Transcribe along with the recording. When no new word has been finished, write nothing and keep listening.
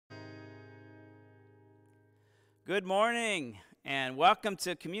Good morning, and welcome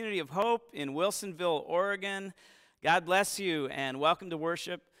to Community of Hope in Wilsonville, Oregon. God bless you, and welcome to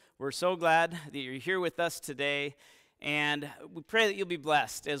worship. We're so glad that you're here with us today, and we pray that you'll be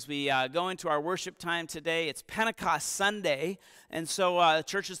blessed as we go into our worship time today. It's Pentecost Sunday, and so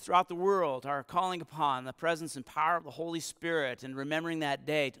churches throughout the world are calling upon the presence and power of the Holy Spirit and remembering that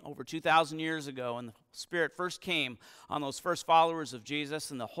day over 2,000 years ago when the Spirit first came on those first followers of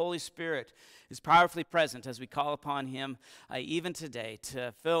Jesus, and the Holy Spirit is powerfully present as we call upon Him even today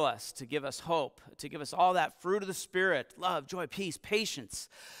to fill us, to give us hope, to give us all that fruit of the Spirit: love, joy, peace, patience,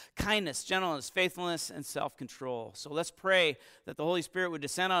 kindness, gentleness, faithfulness, and self-control. So let's pray that the Holy Spirit would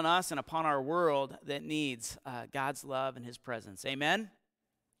descend on us and upon our world that needs God's love and His presence. Amen.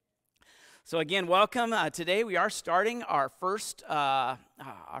 So again, welcome. Today we are starting our first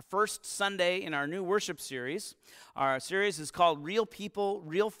Sunday in our new worship series. Our series is called Real People,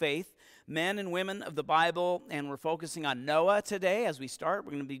 Real Faith, Men and Women of the Bible, and we're focusing on Noah today as we start.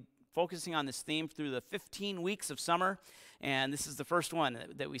 We're going to be focusing on this theme through the 15 weeks of summer, and this is the first one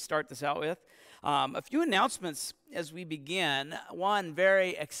that we start this out with. A few announcements as we begin. One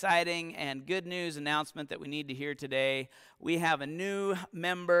very exciting and good news announcement that we need to hear today. We have a new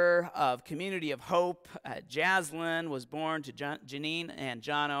member of Community of Hope. Jaslyn was born to Janine and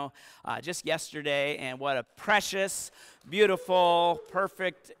Jono just yesterday, and what a precious, beautiful,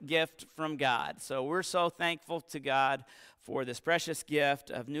 perfect gift from God. So we're so thankful to God for this precious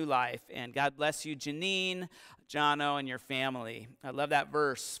gift of new life. And God bless you, Janine, Jono, and your family. I love that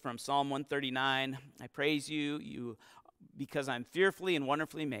verse from Psalm 139. I praise you because I'm fearfully and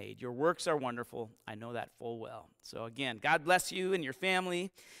wonderfully made. Your works are wonderful. I know that full well. So again, God bless you and your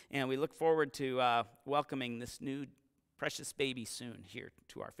family, and we look forward to welcoming this new precious baby soon here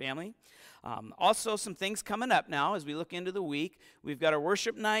to our family. Also, some things coming up now as we look into the week. We've got our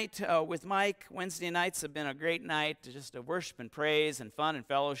worship night with Mike. Wednesday nights have been a great night, just to worship and praise and fun and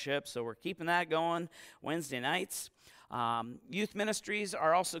fellowship, so we're keeping that going Wednesday nights. Youth ministries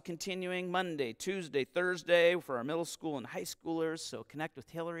are also continuing Monday, Tuesday, Thursday for our middle school and high schoolers, so connect with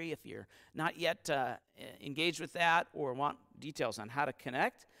Hillary if you're not yet engaged with that or want details on how to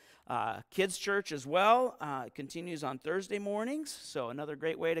connect. Kids Church as well continues on Thursday mornings, so another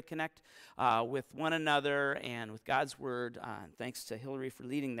great way to connect with one another and with God's Word. Thanks to Hillary for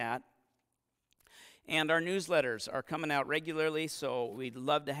leading that. And our newsletters are coming out regularly, so we'd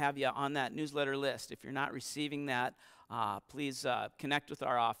love to have you on that newsletter list. If you're not receiving that, please connect with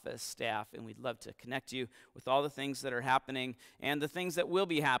our office staff, and we'd love to connect you with all the things that are happening and the things that will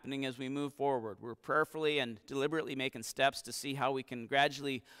be happening as we move forward. We're prayerfully and deliberately making steps to see how we can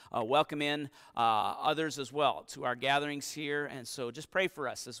gradually welcome in others as well to our gatherings here, and so just pray for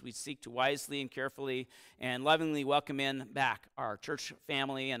us as we seek to wisely and carefully and lovingly welcome in back our church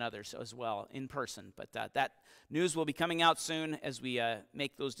family and others as well in person. But that news will be coming out soon as we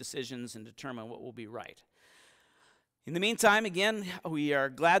make those decisions and determine what will be right. In the meantime, again, we are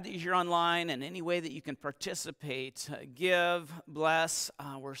glad that you're here online, and any way that you can participate, give, bless,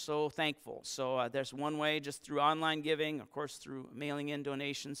 we're so thankful. So there's one way, just through online giving, of course, through mailing in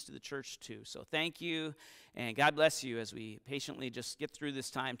donations to the church too. So thank you, and God bless you as we patiently just get through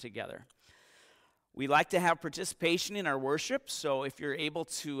this time together. We like to have participation in our worship, so if you're able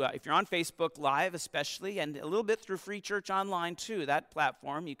to, if you're on Facebook Live especially, and a little bit through Free Church Online too, that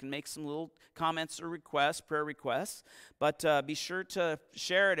platform, you can make some little comments or requests, prayer requests, but be sure to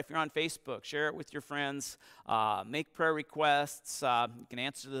share it if you're on Facebook. Share it with your friends, make prayer requests. You can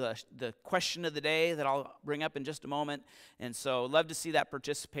answer the question of the day that I'll bring up in just a moment, and so love to see that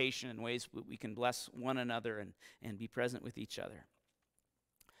participation in ways we can bless one another and be present with each other.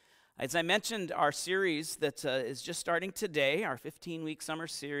 As I mentioned, our series that is just starting today, our 15-week summer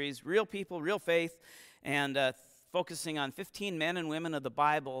series, Real People, Real Faith, and focusing on 15 men and women of the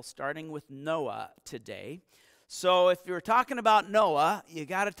Bible, starting with Noah today. So if you're talking about Noah, you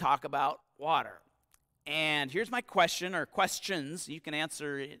got to talk about water. And here's my question, or questions. You can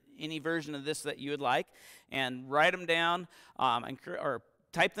answer any version of this that you would like, and write them down, or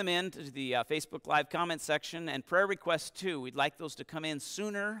type them into the Facebook Live comment section, and prayer requests too. We'd like those to come in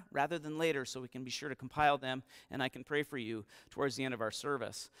sooner rather than later so we can be sure to compile them, and I can pray for you towards the end of our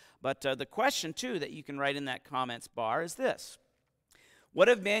service. But the question too that you can write in that comments bar is this: what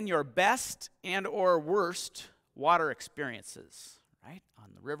have been your best and or worst water experiences, right? On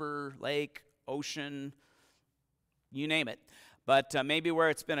the river, lake, ocean, you name it. But maybe where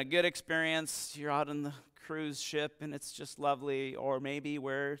it's been a good experience, you're out on the cruise ship and it's just lovely, or maybe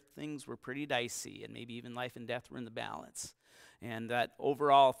where things were pretty dicey and maybe even life and death were in the balance. And that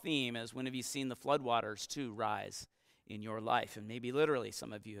overall theme is, when have you seen the floodwaters too rise in your life. And maybe literally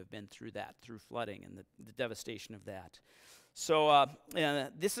some of you have been through that, through flooding and the devastation of that. So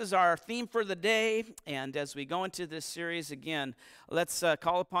this is our theme for the day, and as we go into this series again, let's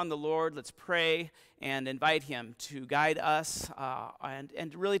call upon the Lord, let's pray and invite Him to guide us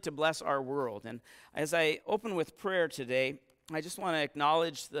and really to bless our world. And as I open with prayer today, I just want to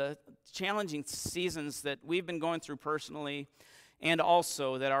acknowledge the challenging seasons that we've been going through personally, and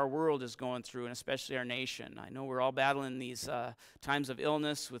also that our world is going through, and especially our nation. I know we're all battling these times of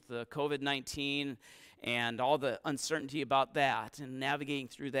illness with the COVID-19 and all the uncertainty about that and navigating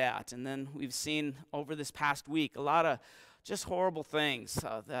through that. And then we've seen over this past week a lot of just horrible things,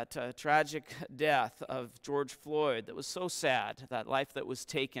 that tragic death of George Floyd that was so sad, that life that was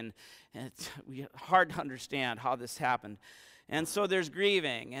taken. And it's hard to understand how this happened. And so there's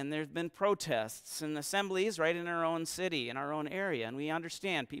grieving, and there's been protests and assemblies right in our own city, in our own area. And we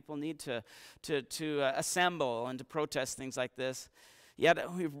understand people need to assemble and to protest things like this. Yet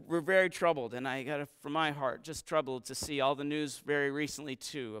we're very troubled, and I got to, from my heart, just troubled to see all the news very recently,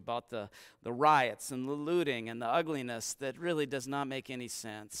 too, about the riots and the looting and the ugliness that really does not make any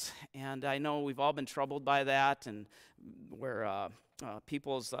sense. And I know we've all been troubled by that, and where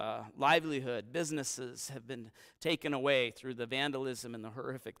people's livelihood, businesses have been taken away through the vandalism and the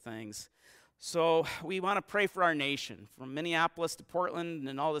horrific things. So we want to pray for our nation, from Minneapolis to Portland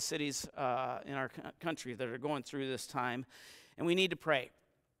and all the cities in our country that are going through this time. And we need to pray.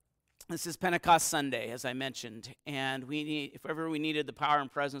 This is Pentecost Sunday, as I mentioned, and we need, if ever we needed the power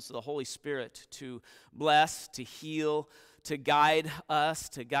and presence of the Holy Spirit to bless, to heal, to guide us,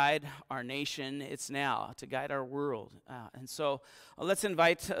 to guide our nation, it's now, to guide our world. And so let's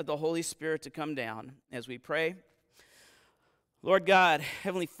invite the Holy Spirit to come down as we pray. Lord God,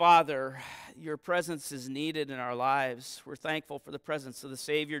 Heavenly Father, your presence is needed in our lives. We're thankful for the presence of the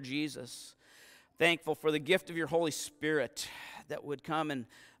Savior Jesus. Thankful for the gift of your Holy Spirit that would come and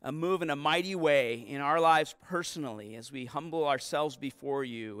move in a mighty way in our lives personally as we humble ourselves before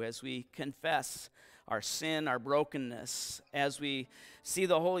you, as we confess our sin, our brokenness, as we see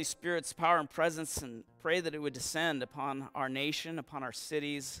the Holy Spirit's power and presence, and pray that it would descend upon our nation, upon our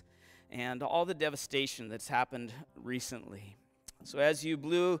cities, and all the devastation that's happened recently. So as you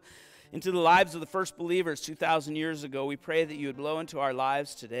blew into the lives of the first believers 2,000 years ago, we pray that you would blow into our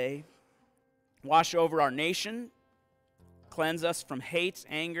lives today. Wash over our nation, cleanse us from hate,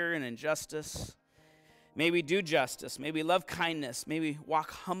 anger, and injustice. May we do justice, may we love kindness, may we walk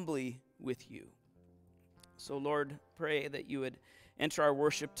humbly with you. So Lord, pray that you would enter our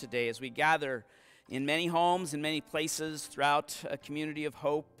worship today as we gather in many homes, in many places throughout a community of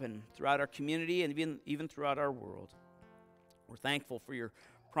hope and throughout our community and even throughout our world. We're thankful for your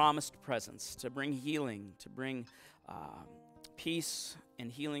promised presence to bring healing, to bring peace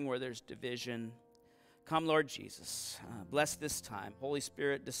and healing where there's division. Come, Lord Jesus. Bless this time. Holy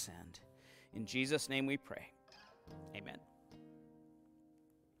Spirit, descend. In Jesus' name we pray. Amen.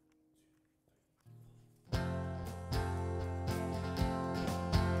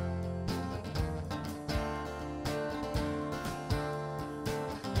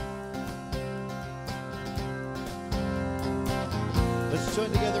 Let's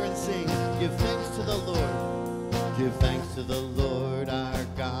join together and sing. Give thanks to the Lord. Give thanks to the Lord, our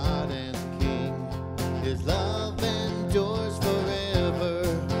God and King. His love endures forever.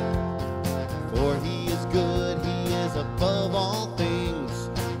 For he is good, he is above all things.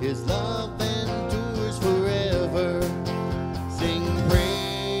 His love endures forever. Sing praise,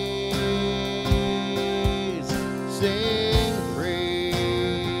 sing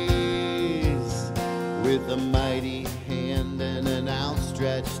praise. With a mighty hand and an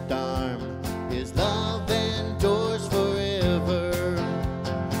outstretched arm, his love endures forever.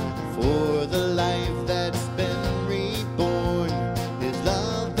 For the life that's been reborn, his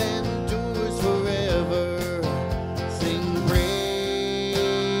love endures forever. Sing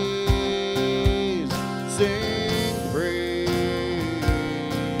praise, sing praise,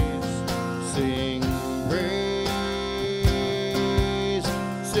 sing praise,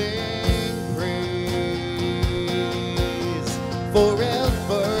 sing praise.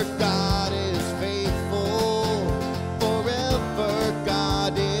 Forever God is faithful, forever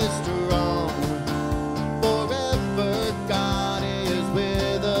God is strong, forever God is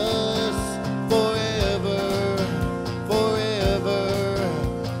with us, forever, forever.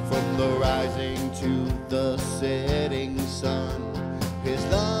 From the rising to the setting sun, his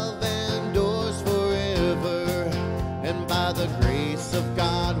love endures forever. And by the grace of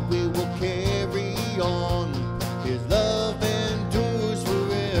God we will carry on. His love endures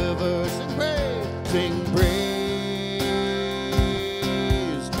forever. Sing praise, sing praise,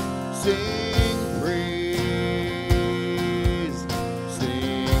 sing praise,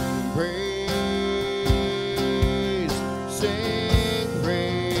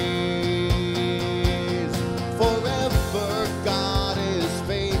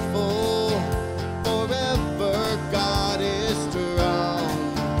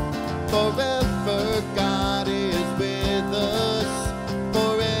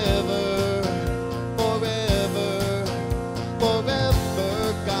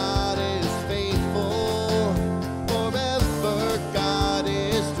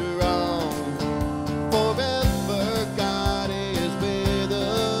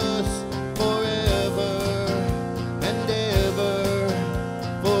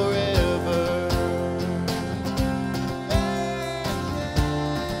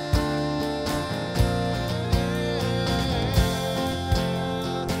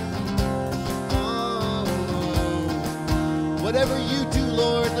 Whatever you do,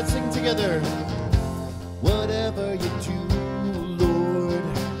 Lord, let's sing together. Whatever you do, Lord,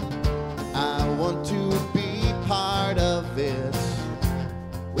 I want to be part of it.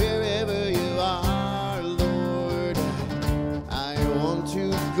 Wherever you are, Lord, I want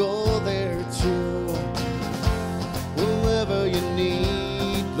to go there too. Whoever you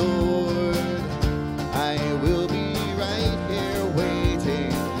need, Lord, I will be right here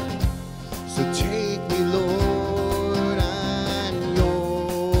waiting. So take me, Lord, I'm yours.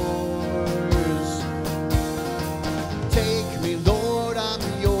 Take me, Lord, I'm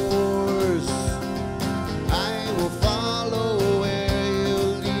yours. I will follow where you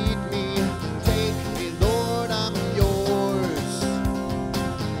lead me. Take me, Lord, I'm yours.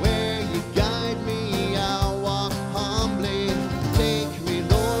 Where you guide me, I'll walk humbly. Take me,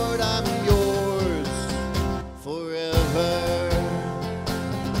 Lord, I'm yours forever.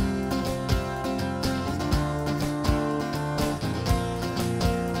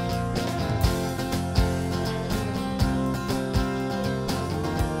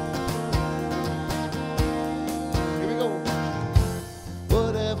 Here we go.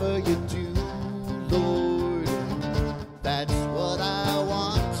 Whatever you do, Lord, that's what I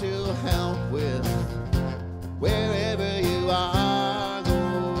want to help with. Wherever you are,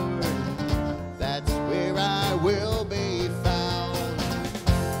 Lord, that's where I will be found.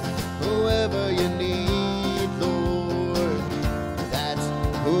 Whoever you need, Lord, that's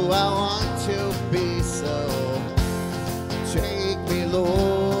who I want to be. So take me,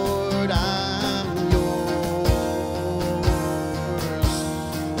 Lord, I'm yours.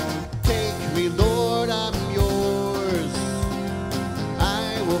 Take me, Lord, I'm yours.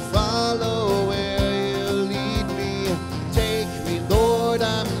 I will follow where you lead me. Take me, Lord,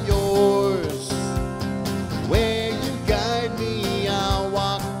 I'm yours. Where you guide me, I'll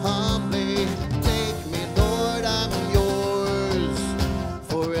walk humbly. Take me, Lord, I'm yours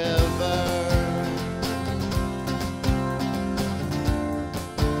forever.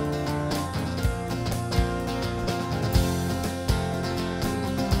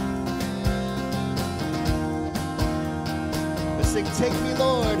 Let's sing, take me,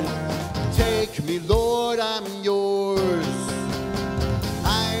 Lord. Take me, Lord, I'm yours.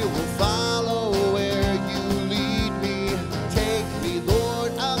 I will follow where you lead me. Take me,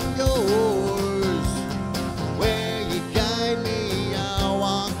 Lord, I'm yours. Where you guide me, I'll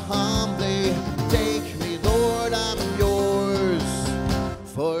walk humbly. Take me, Lord, I'm yours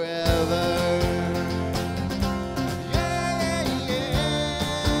forever. Yeah, yeah.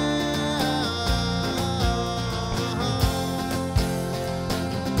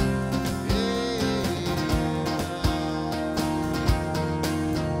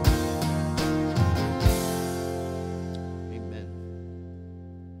 Amen.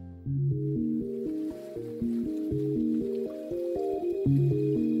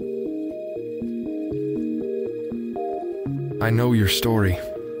 I know your story.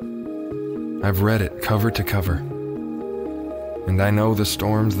 I've read it cover to cover. And I know the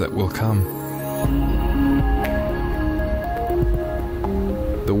storms that will come.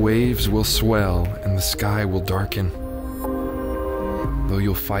 The waves will swell and the sky will darken. Though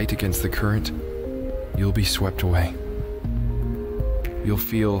you'll fight against the current, you'll be swept away. You'll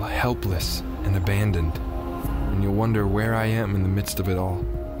feel helpless and abandoned, and you'll wonder where I am in the midst of it all.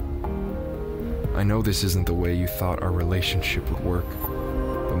 I know this isn't the way you thought our relationship would work,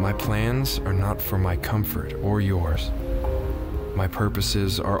 but my plans are not for my comfort or yours. My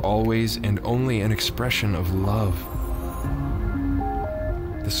purposes are always and only an expression of love.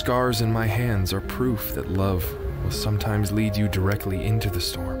 The scars in my hands are proof that love will sometimes lead you directly into the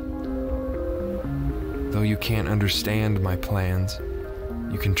storm. Though you can't understand my plans,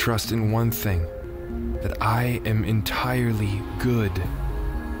 you can trust in one thing, that I am entirely good.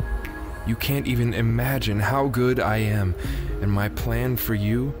 You can't even imagine how good I am, and my plan for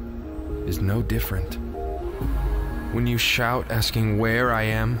you is no different. When you shout asking where I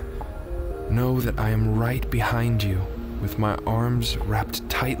am, know that I am right behind you, with my arms wrapped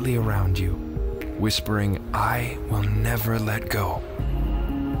tightly around you, whispering, I will never let go.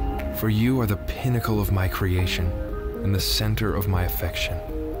 For you are the pinnacle of my creation and the center of my affection.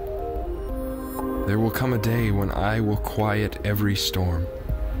 There will come a day when I will quiet every storm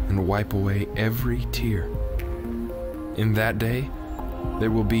and wipe away every tear. In that day,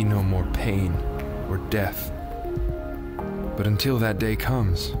 there will be no more pain or death. But until that day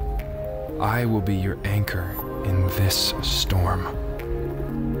comes, I will be your anchor in this storm.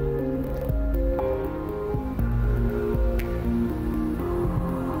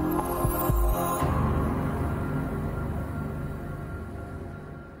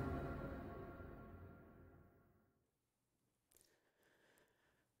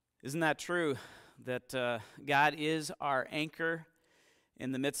 Isn't that true that God is our anchor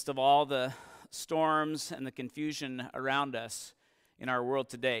in the midst of all the storms and the confusion around us in our world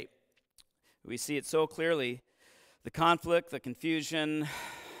today? We see it so clearly, the conflict, the confusion,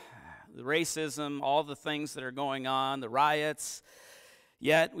 the racism, all the things that are going on, the riots.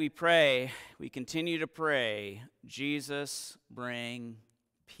 Yet we pray, we continue to pray, Jesus, bring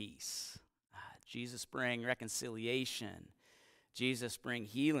peace. Jesus, bring reconciliation. Jesus, bring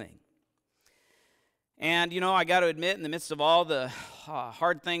healing. And, I got to admit, in the midst of all the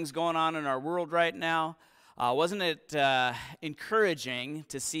hard things going on in our world right now, wasn't it encouraging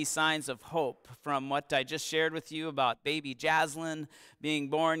to see signs of hope from what I just shared with you about baby Jaslyn being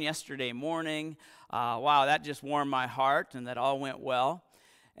born yesterday morning? Wow, that just warmed my heart, and that all went well.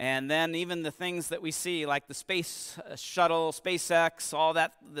 And then even the things that we see, like the space shuttle, SpaceX, all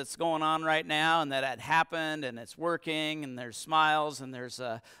that's going on right now, and that had happened, and it's working, and there's smiles, and there's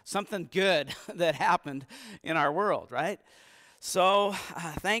something good that happened in our world, right? So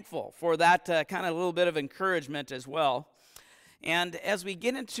thankful for that kind of little bit of encouragement as well. And as we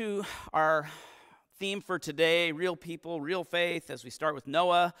get into our theme for today, real people, real faith, as we start with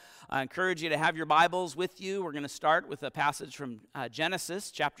Noah, I encourage you to have your Bibles with you. We're going to start with a passage from Genesis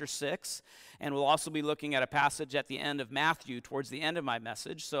chapter 6, and we'll also be looking at a passage at the end of Matthew towards the end of my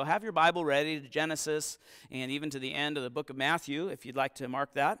message. So have your Bible ready to Genesis and even to the end of the book of Matthew if you'd like to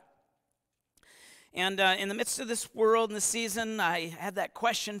mark that. And in the midst of this world and this season, I had that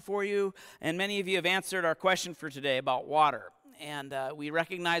question for you, and many of you have answered our question for today about water. And we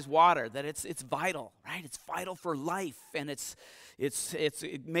recognize water, that it's vital, right? It's vital for life, and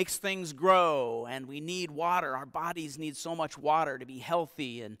it makes things grow, and we need water. Our bodies need so much water to be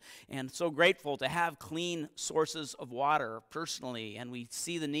healthy, and so grateful to have clean sources of water personally. And we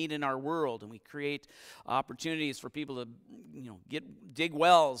see the need in our world, and we create opportunities for people to, dig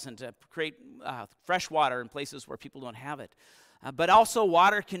wells and to create fresh water in places where people don't have it. But also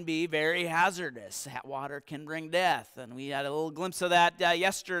water can be very hazardous. Water can bring death. And we had a little glimpse of that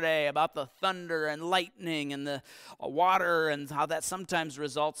yesterday about the thunder and lightning and the water and how that sometimes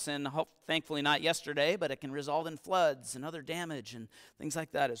results in, thankfully not yesterday, but it can result in floods and other damage and things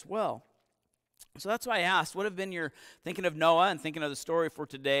like that as well. So that's why I asked, what have been your, thinking of Noah and thinking of the story for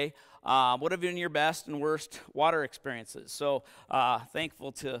today, what have been your best and worst water experiences? So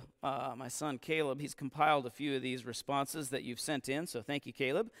thankful to my son Caleb. He's compiled a few of these responses that you've sent in, so thank you,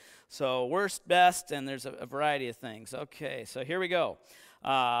 Caleb. So worst, best, and there's a variety of things. Okay, so here we go.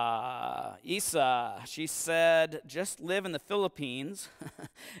 Isa, she said, just live in the Philippines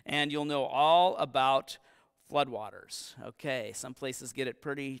and you'll know all about floodwaters. Okay, some places get it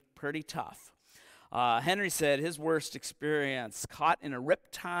pretty tough. Henry said his worst experience, caught in a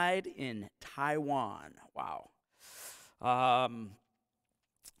riptide in Taiwan. Wow.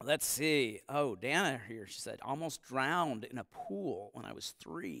 Let's see. Oh, Dana here, she said, almost drowned in a pool when I was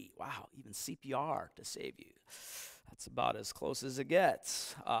 3. Wow, even CPR to save you. That's about as close as it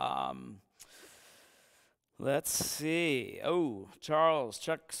gets. Let's see. Oh,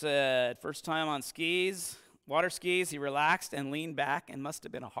 Chuck said, first time on skis. Water skis, he relaxed and leaned back and must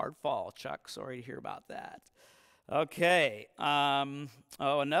have been a hard fall. Chuck, sorry to hear about that. Okay.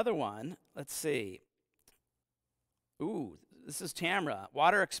 Another one. Let's see. Ooh, this is Tamra.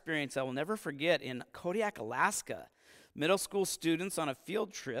 Water experience I will never forget in Kodiak, Alaska. Middle school students on a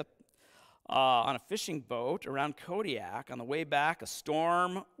field trip on a fishing boat around Kodiak. On the way back, a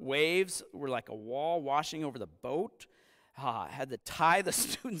storm, waves were like a wall washing over the boat. Had to tie the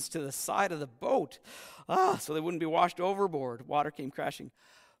students to the side of the boat so they wouldn't be washed overboard. Water came crashing.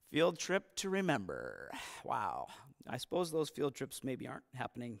 Field trip to remember. Wow. I suppose those field trips maybe aren't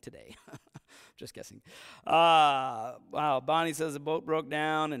happening today. Just guessing. Wow. Bonnie says the boat broke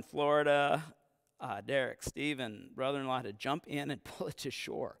down in Florida. Derek, Stephen, brother-in-law had to jump in and pull it to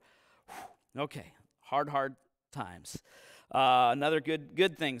shore. Whew. Okay. Hard times. Another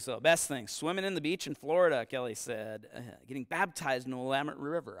good thing, so best thing, swimming in the beach in Florida, Kelly said. Getting baptized in the Willamette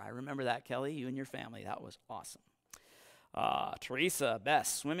River. I remember that, Kelly, you and your family. That was awesome. Teresa,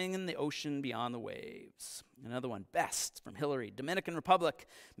 best, swimming in the ocean beyond the waves. Another one, best, from Hillary. Dominican Republic,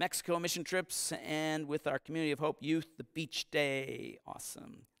 Mexico mission trips, and with our Community of Hope youth, the beach day.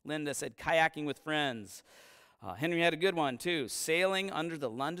 Awesome. Linda said kayaking with friends. Henry had a good one, too. Sailing under the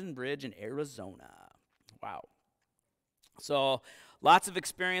London Bridge in Arizona. Wow. So lots of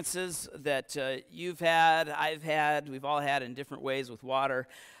experiences that you've had, I've had, we've all had in different ways with water.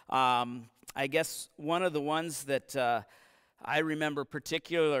 I guess one of the ones that I remember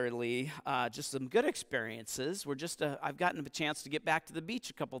particularly, just some good experiences, were just I've gotten a chance to get back to the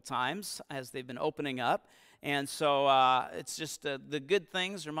beach a couple times as they've been opening up. And so it's just the good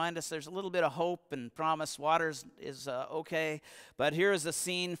things remind us there's a little bit of hope and promise. Water is okay. But here is a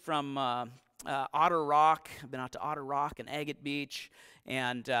scene from Otter Rock. I've been out to Otter Rock and Agate Beach,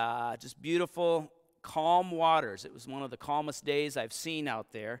 and just beautiful, calm waters. It was one of the calmest days I've seen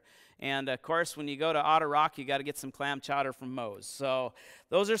out there. And, of course, when you go to Otter Rock, you got to get some clam chowder from Moe's. So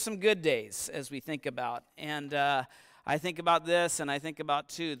those are some good days as we think about. And I think about this, and I think about,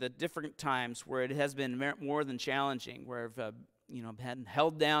 too, the different times where it has been more than challenging, where I've been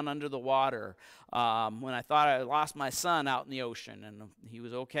held down under the water when I thought I lost my son out in the ocean, and he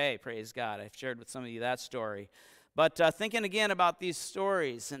was okay, praise God. I've shared with some of you that story. But thinking again about these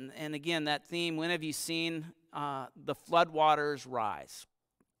stories, and again, that theme, when have you seen the floodwaters rise?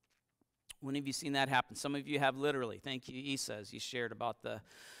 When have you seen that happen? Some of you have literally. Thank you, Isa, as you shared about the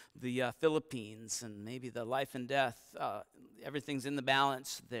Philippines and maybe the life and death. Everything's in the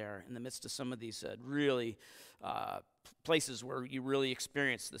balance there in the midst of some of these really places where you really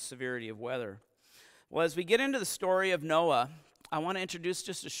experience the severity of weather. Well, as we get into the story of Noah, I want to introduce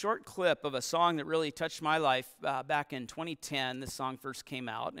just a short clip of a song that really touched my life back in 2010. This song first came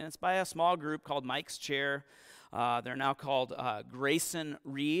out, and it's by a small group called Mike's Chair. They're now called Grayson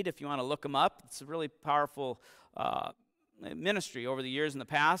Reed, if you want to look them up. It's a really powerful ministry over the years in the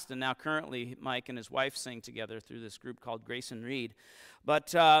past, and now currently Mike and his wife sing together through this group called Grayson Reed. But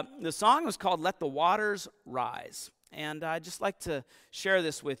the song was called Let the Waters Rise. And I'd just like to share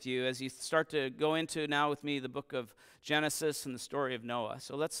this with you as you start to go into now with me the book of Genesis and the story of Noah.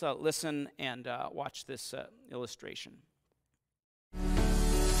 So let's listen and watch this illustration.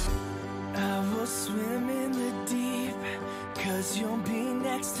 I will swim in the deep, 'cause you'll be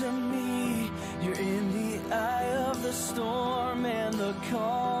next to me. You're in the eye of the storm and the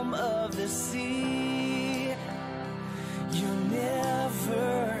calm of the sea. You're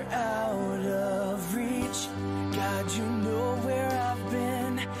never out of reach. God, you know where I've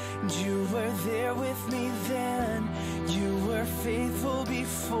been. You were there with me then. You were faithful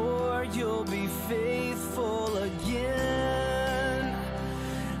before, you'll be faithful again.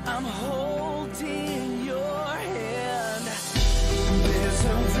 I'm holding your hand. There's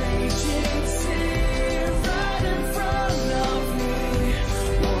a raging sea right in front of me.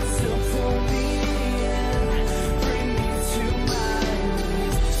 Wants to pull me in, bring me to my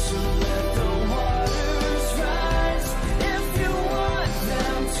knees. So let the waters rise if you want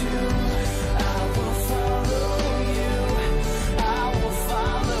them to. I will follow you. I will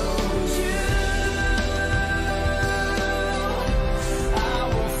follow you. I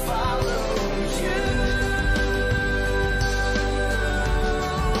will follow you.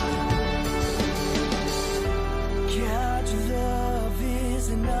 God, your love is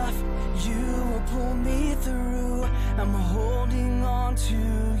enough. You will pull me through. I'm holding on to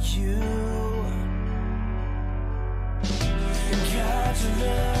you. God, your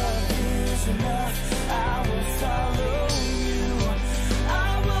love is enough. I will follow you.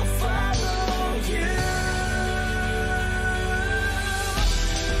 I will follow you.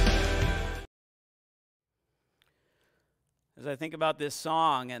 As I think about this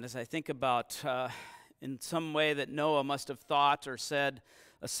song, and as I think about in some way that Noah must have thought or said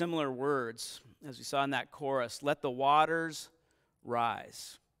similar words, as we saw in that chorus, let the waters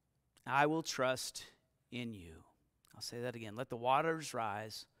rise. I will trust in you. I'll say that again. Let the waters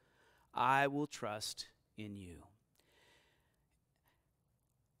rise. I will trust in you.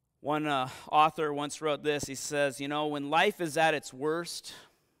 One author once wrote this. He says, when life is at its worst,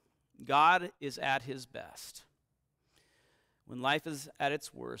 God is at his best. When life is at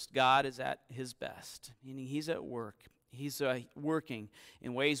its worst, God is at his best, meaning he's at work. He's working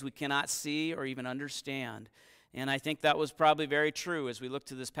in ways we cannot see or even understand. And I think that was probably very true as we look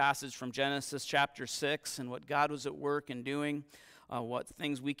to this passage from Genesis chapter 6 and what God was at work and doing, what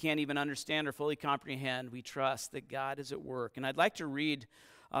things we can't even understand or fully comprehend. We trust that God is at work. And I'd like to read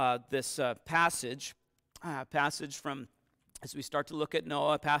this passage from, as we start to look at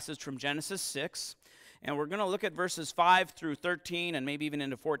Noah, a passage from Genesis 6. And we're going to look at verses 5 through 13 and maybe even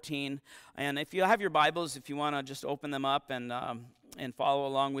into 14. And if you have your Bibles, if you want to just open them up and follow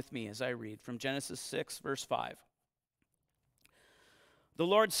along with me as I read from Genesis 6, verse 5. The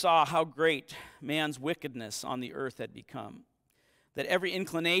Lord saw how great man's wickedness on the earth had become, that every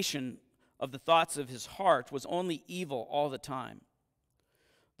inclination of the thoughts of his heart was only evil all the time.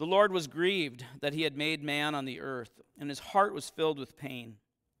 The Lord was grieved that he had made man on the earth, and his heart was filled with pain.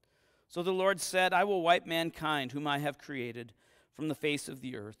 So the Lord said, I will wipe mankind, whom I have created, from the face of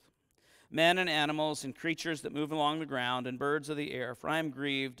the earth, men and animals and creatures that move along the ground and birds of the air, for I am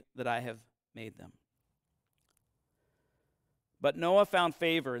grieved that I have made them. But Noah found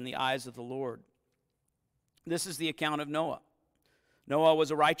favor in the eyes of the Lord. This is the account of Noah. Noah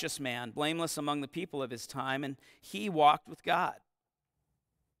was a righteous man, blameless among the people of his time, and he walked with God.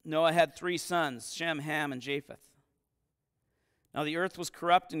 Noah had 3 sons, Shem, Ham, and Japheth. Now the earth was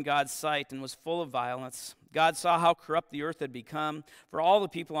corrupt in God's sight and was full of violence. God saw how corrupt the earth had become, for all the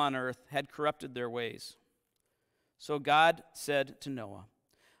people on earth had corrupted their ways. So God said to Noah,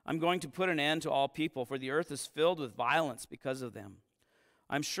 I'm going to put an end to all people, for the earth is filled with violence because of them.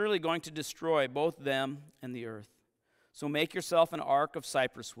 I'm surely going to destroy both them and the earth. So make yourself an ark of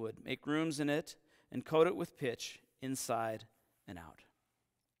cypress wood, make rooms in it, and coat it with pitch inside and out.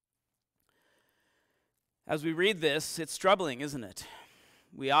 As we read this, it's troubling, isn't it?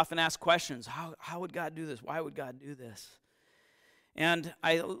 We often ask questions, how would God do this? Why would God do this? And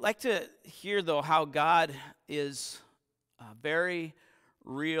I like to hear, though, how God is very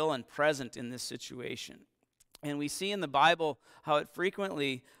real and present in this situation. And we see in the Bible how it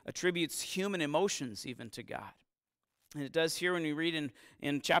frequently attributes human emotions even to God. And it does here when we read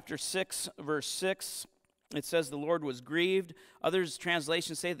in chapter 6, verse 6, it says the Lord was grieved. Others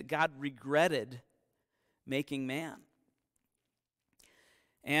translations say that God regretted making man.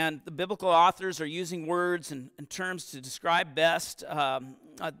 And the biblical authors are using words and terms to describe best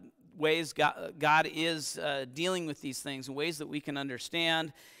ways God is dealing with these things in ways that we can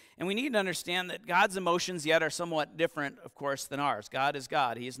understand. And we need to understand that God's emotions yet are somewhat different, of course, than ours. God is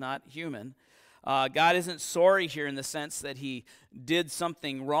God. He is not human. God isn't sorry here in the sense that he did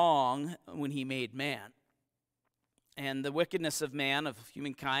something wrong when he made man. And the wickedness of man, of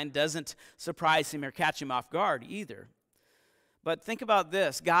humankind, doesn't surprise him or catch him off guard either. But think about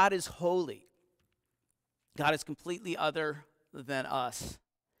this. God is holy. God is completely other than us.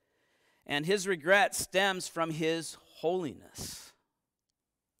 And his regret stems from his holiness.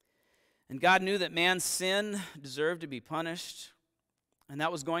 And God knew that man's sin deserved to be punished. And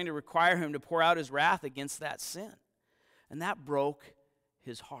that was going to require him to pour out his wrath against that sin. And that broke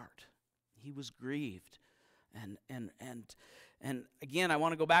his heart. He was grieved. And again, I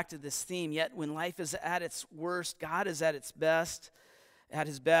want to go back to this theme. Yet when life is at its worst, God is at his best.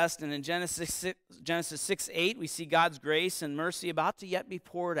 And in Genesis 6:8, we see God's grace and mercy about to yet be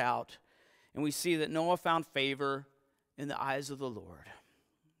poured out. And we see that Noah found favor in the eyes of the Lord.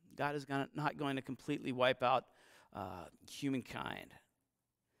 God is not going to completely wipe out humankind.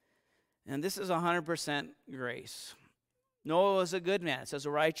 And this is 100% grace. Noah was a good man, it says a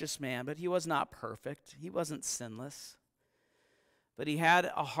righteous man, but he was not perfect. He wasn't sinless. But he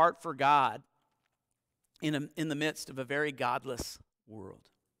had a heart for God in the midst of a very godless world.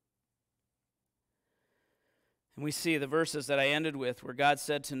 And we see the verses that I ended with where God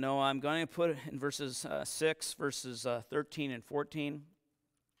said to Noah, I'm going to put in verses 6, verses 13 and 14.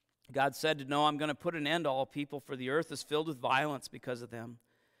 God said to Noah, I'm going to put an end to all people, for the earth is filled with violence because of them.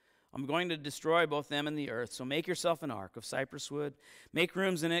 I'm going to destroy both them and the earth. So make yourself an ark of cypress wood. Make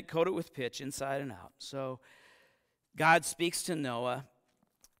rooms in it, coat it with pitch inside and out. So God speaks to Noah.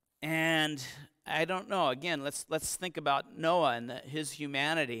 And I don't know, again, let's think about Noah and his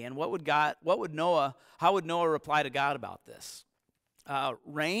humanity. And how would Noah reply to God about this?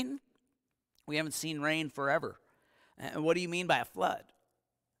 Rain? We haven't seen rain forever. And what do you mean by a flood?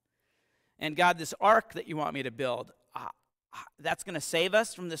 And God, this ark that you want me to build, that's going to save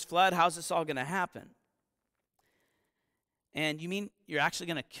us from this flood? How's this all going to happen? And you mean you're actually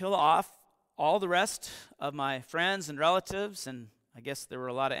going to kill off all the rest of my friends and relatives? And I guess there were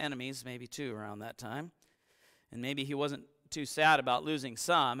a lot of enemies, maybe too, around that time. And maybe he wasn't too sad about losing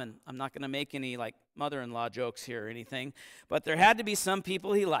some. And I'm not going to make any like mother-in-law jokes here or anything. But there had to be some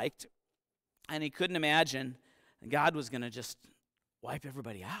people he liked. And he couldn't imagine God was going to just wipe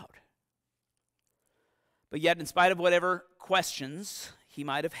everybody out. But yet, in spite of whatever questions he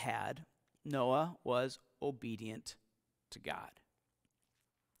might have had, Noah was obedient to God.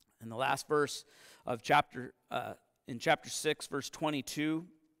 In the last verse of chapter 6, verse 22,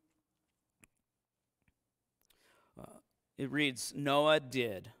 it reads, Noah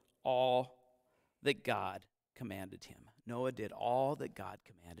did all that God commanded him. Noah did all that God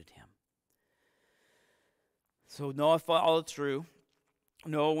commanded him. So Noah followed through.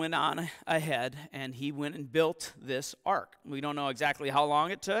 Noah went on ahead, and he went and built this ark. We don't know exactly how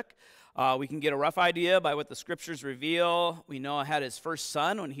long it took. We can get a rough idea by what the scriptures reveal. We know Noah had his first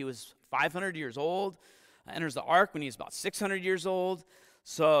son when he was 500 years old. Enters the ark when he was about 600 years old.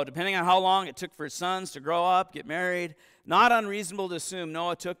 So depending on how long it took for his sons to grow up, get married, not unreasonable to assume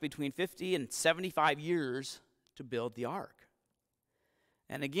Noah took between 50 and 75 years to build the ark.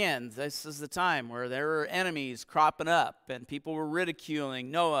 And again, this is the time where there were enemies cropping up and people were ridiculing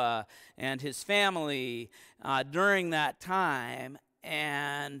Noah and his family during that time.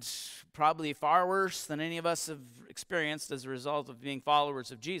 and probably far worse than any of us have experienced as a result of being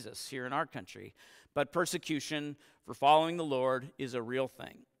followers of Jesus here in our country. But persecution for following the Lord is a real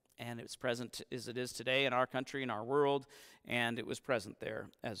thing, and it's present as it is today in our country, in our world, and it was present there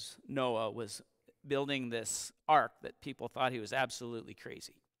as Noah was building this ark that people thought he was absolutely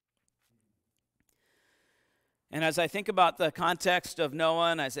crazy. And as I think about the context of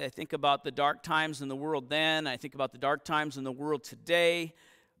Noah, and as I think about the dark times in the world then, I think about the dark times in the world today,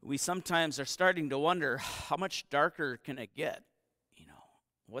 we sometimes are starting to wonder, how much darker can it get?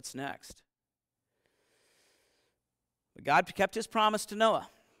 What's next? But God kept his promise to Noah.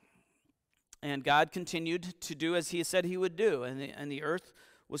 And God continued to do as he said he would do. And the earth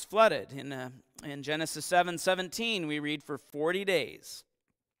was flooded. In Genesis 7:17, we read, for 40 days,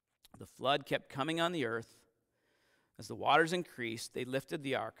 the flood kept coming on the earth. As the waters increased, they lifted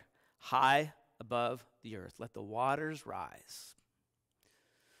the ark high above the earth. Let the waters rise.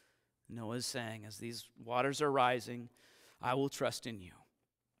 Noah is saying, as these waters are rising, I will trust in you.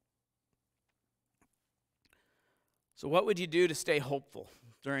 So what would you do to stay hopeful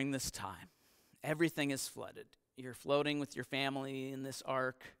during this time? Everything is flooded. You're floating with your family in this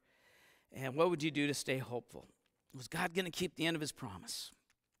ark. And what would you do to stay hopeful? Was God going to keep the end of his promise?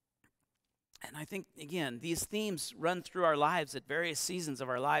 And I think, again, these themes run through our lives at various seasons of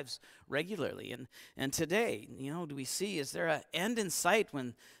our lives regularly. And today, do we see, is there an end in sight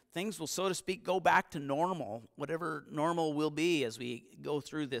when things will, so to speak, go back to normal, whatever normal will be as we go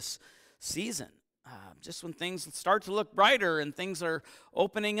through this season? Just when things start to look brighter and things are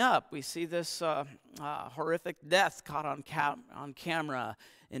opening up. We see this horrific death caught on camera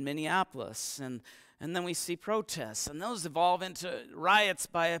in Minneapolis. And then we see protests, and those evolve into riots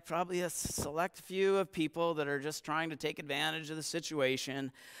by probably a select few of people that are just trying to take advantage of the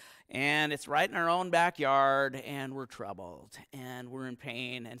situation. And it's right in our own backyard, and we're troubled, and we're in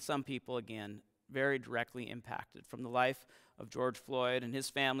pain. And some people, again, very directly impacted, from the life of George Floyd and his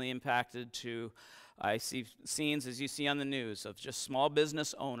family impacted to, I see scenes, as you see on the news, of just small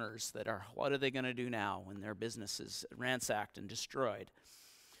business owners that are, what are they going to do now when their business is ransacked and destroyed?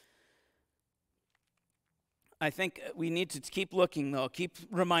 I think we need to keep looking, though, keep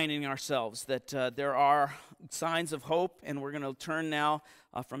reminding ourselves that there are signs of hope, and we're going to turn now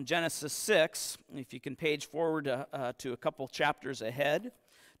from Genesis 6, if you can page forward to a couple chapters ahead,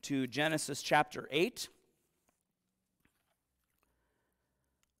 to Genesis chapter 8.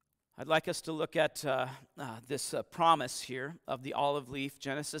 I'd like us to look at this promise here of the olive leaf,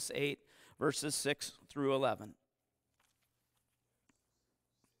 Genesis 8, verses 6 through 11.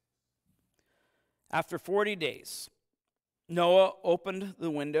 After 40 days, Noah opened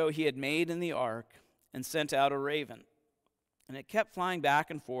the window he had made in the ark and sent out a raven, and it kept flying back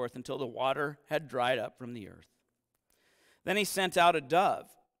and forth until the water had dried up from the earth. Then he sent out a dove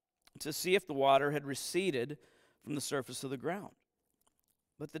to see if the water had receded from the surface of the ground.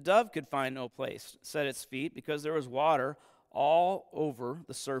 But the dove could find no place to set its feet because there was water all over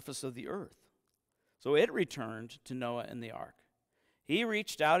the surface of the earth. So it returned to Noah in the ark. He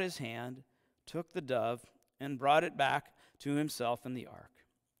reached out his hand, took the dove, and brought it back to himself in the ark.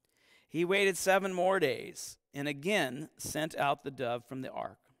 He waited 7 more days and again sent out the dove from the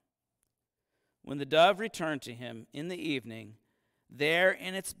ark. When the dove returned to him in the evening, there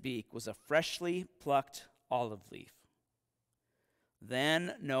in its beak was a freshly plucked olive leaf.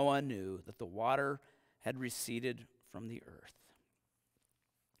 Then Noah knew that the water had receded from the earth.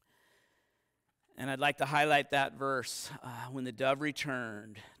 And I'd like to highlight that verse, when the dove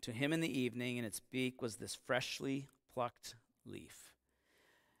returned to him in the evening, and its beak was this freshly plucked leaf.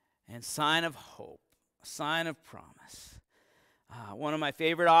 And sign of hope, a sign of promise. One of my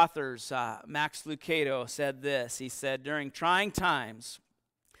favorite authors, Max Lucado, said this. He said, during trying times,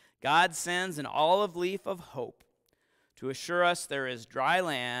 God sends an olive leaf of hope to assure us there is dry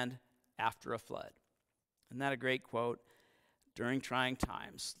land after a flood. Isn't that a great quote? During trying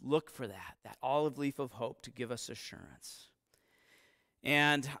times, look for that olive leaf of hope to give us assurance.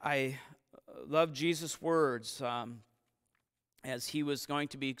 And I love Jesus' words as he was going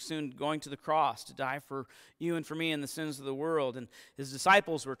to be soon going to the cross to die for you and for me and the sins of the world. And his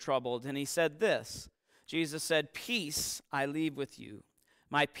disciples were troubled, and he said this. Jesus said, "Peace I leave with you.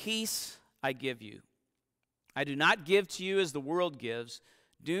 My peace I give you. I do not give to you as the world gives.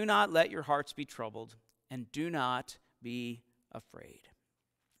 Do not let your hearts be troubled, and do not be afraid."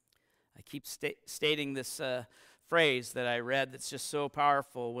 I keep stating this phrase that I read that's just so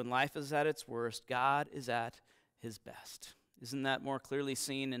powerful. When life is at its worst, God is at his best. Isn't that more clearly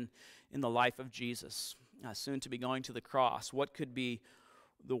seen in the life of Jesus, soon to be going to the cross? What could be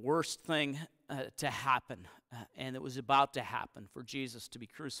the worst thing to happen, and it was about to happen for Jesus to be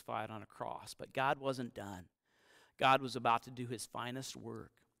crucified on a cross. But God wasn't done. God was about to do his finest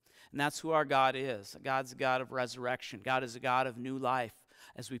work. And that's who our God is. God's a God of resurrection. God is a God of new life.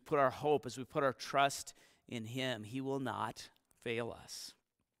 As we put our hope, as we put our trust in him, he will not fail us.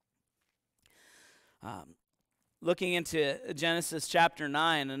 Looking into Genesis chapter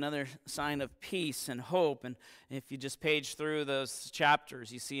 9, another sign of peace and hope. And if you just page through those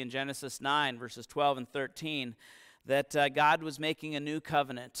chapters, you see in Genesis 9, verses 12 and 13, that God was making a new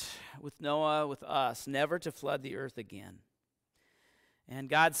covenant with Noah, with us, never to flood the earth again. And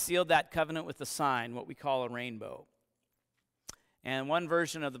God sealed that covenant with a sign, what we call a rainbow. And one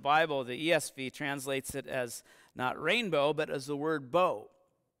version of the Bible, the ESV, translates it as not rainbow, but as the word bow.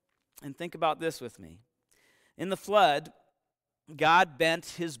 And think about this with me. In the flood, God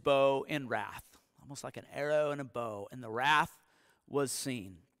bent his bow in wrath, almost like an arrow and a bow, and the wrath was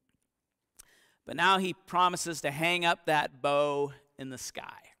seen. But now he promises to hang up that bow in the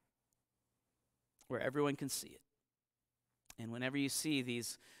sky, where everyone can see it. And whenever you see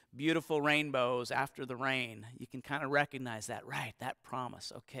these beautiful rainbows after the rain, you can kind of recognize that, right, that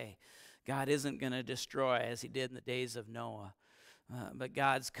promise. Okay, God isn't going to destroy as he did in the days of Noah. But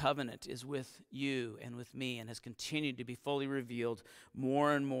God's covenant is with you and with me and has continued to be fully revealed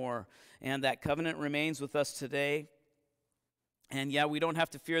more and more. And that covenant remains with us today. And yeah, we don't have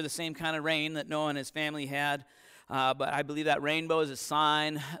to fear the same kind of rain that Noah and his family had. But I believe that rainbow is a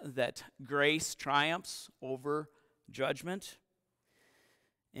sign that grace triumphs over judgment.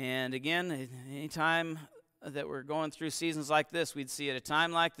 And again, anytime that we're going through seasons like this, we'd see at a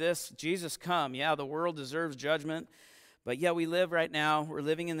time like this, Jesus come. Yeah, the world deserves judgment. But yeah, we live right now, we're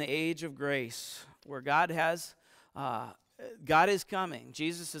living in the age of grace where God is coming.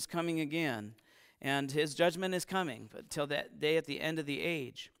 Jesus is coming again, and his judgment is coming until that day at the end of the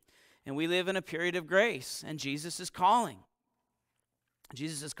age. And we live in a period of grace, and Jesus is calling.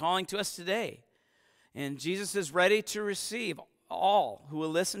 Jesus is calling to us today. And Jesus is ready to receive all who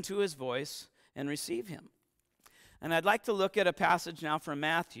will listen to his voice and receive him. And I'd like to look at a passage now from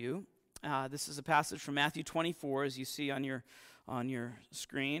Matthew. This is a passage from Matthew 24, as you see on your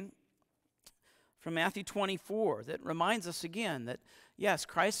screen. From Matthew 24, that reminds us again that, yes,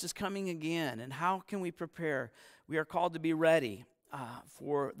 Christ is coming again. And how can we prepare? We are called to be ready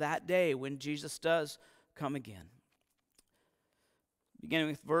for that day when Jesus does come again. Beginning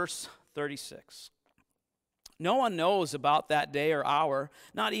with verse 36. No one knows about that day or hour,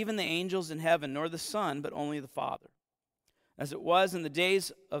 not even the angels in heaven, nor the Son, but only the Father. As it was in the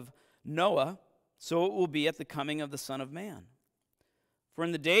days of Noah, so it will be at the coming of the Son of Man. For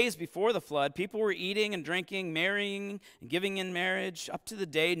in the days before the flood, people were eating and drinking, marrying and giving in marriage, up to the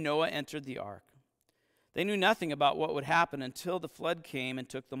day Noah entered the ark. They knew nothing about what would happen until the flood came and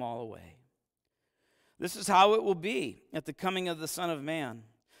took them all away. This is how it will be at the coming of the Son of Man.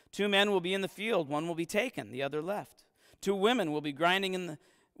 2 men will be in the field, one will be taken, the other left. 2 women will be grinding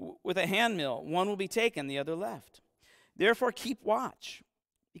with a handmill, one will be taken, the other left. Therefore keep watch,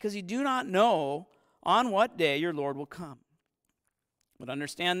 because you do not know on what day your Lord will come. But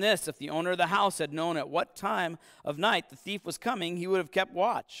understand this, if the owner of the house had known at what time of night the thief was coming, he would have kept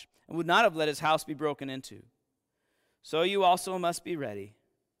watch and would not have let his house be broken into. So you also must be ready,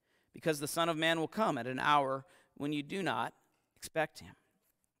 because the Son of Man will come at an hour when you do not expect him.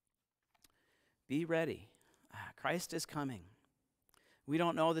 Be ready. Christ is coming. We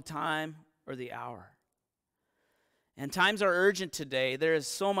don't know the time or the hour. And times are urgent today. There is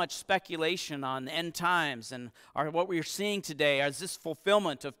so much speculation on end times, and what we're seeing today is this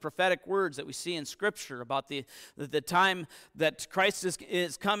fulfillment of prophetic words that we see in Scripture about the time that Christ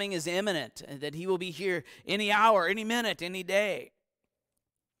is coming is imminent, and that he will be here any hour, any minute, any day.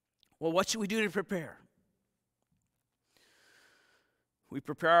 Well, what should we do to prepare? We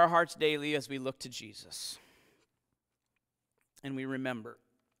prepare our hearts daily as we look to Jesus. And we remember.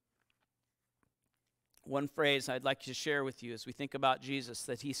 One phrase I'd like to share with you as we think about Jesus,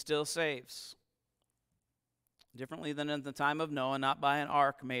 that he still saves. Differently than in the time of Noah, not by an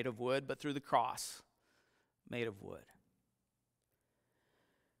ark made of wood, but through the cross made of wood.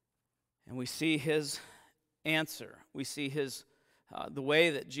 And we see his answer. We see his the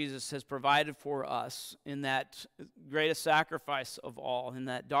way that Jesus has provided for us in that greatest sacrifice of all. In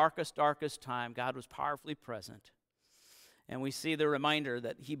that darkest time, God was powerfully present. And we see the reminder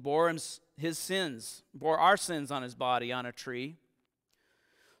that he bore our sins on his body on a tree,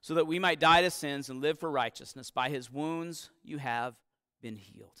 so that we might die to sins and live for righteousness. By his wounds you have been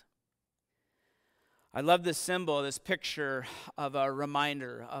healed. I love this symbol, this picture of a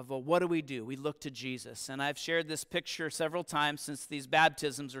reminder of what do we do? We look to Jesus. And I've shared this picture several times since these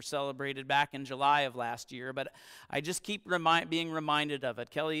baptisms were celebrated back in July of last year, but I just keep being reminded of it.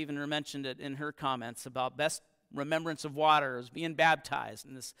 Kelly even mentioned it in her comments about best remembrance of water is being baptized,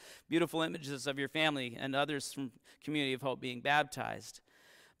 and this beautiful images of your family and others from Community of Hope being baptized.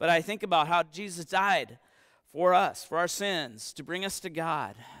 But I think about how Jesus died for us, for our sins, to bring us to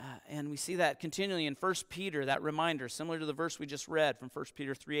God. And we see that continually in 1 Peter, that reminder, similar to the verse we just read from 1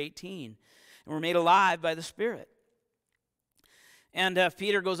 Peter 3:18. And we're made alive by the Spirit. And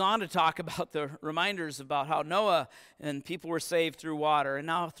Peter goes on to talk about the reminders about how Noah and people were saved through water. And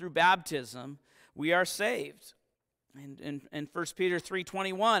now through baptism, we are saved. And in 1 Peter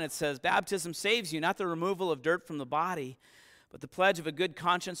 3:21, it says, baptism saves you, not the removal of dirt from the body, but the pledge of a good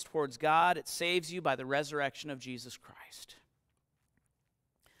conscience towards God. It saves you by the resurrection of Jesus Christ.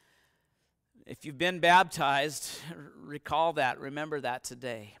 If you've been baptized, recall that, remember that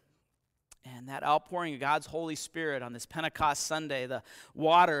today. And that outpouring of God's Holy Spirit on this Pentecost Sunday, the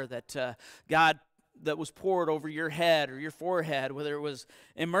water that that was poured over your head or your forehead, whether it was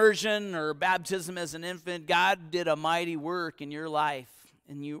immersion or baptism as an infant, God did a mighty work in your life.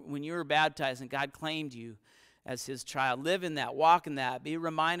 And when you were baptized and God claimed you as his child. Live in that, walk in that. Be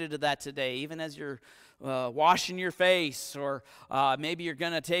reminded of that today, even as you're washing your face, or maybe you're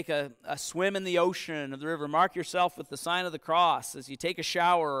going to take a swim in the ocean or the river. Mark yourself with the sign of the cross as you take a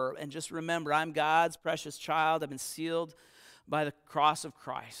shower, and just remember, I'm God's precious child. I've been sealed by the cross of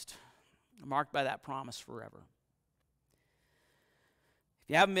Christ, marked by that promise forever. If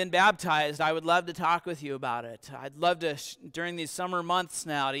you haven't been baptized, I would love to talk with you about it. I'd love to, during these summer months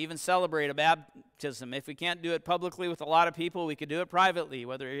now, to even celebrate a baptism. If we can't do it publicly with a lot of people, we could do it privately,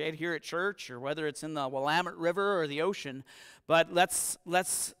 whether it's here at church or whether it's in the Willamette River or the ocean. But let's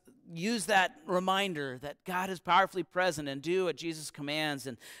use that reminder that God is powerfully present and do what Jesus commands.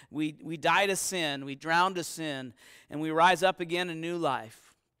 And we die to sin, we drown to sin, and we rise up again in new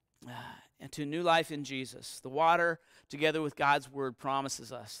life, and to new life in Jesus. The water, together with God's word,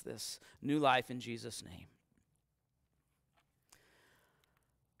 promises us this new life in Jesus' name.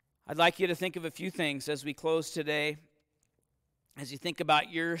 I'd like you to think of a few things as we close today, as you think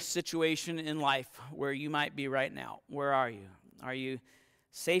about your situation in life, where you might be right now. Where are you? Are you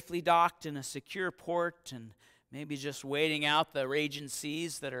safely docked in a secure port and maybe just waiting out the raging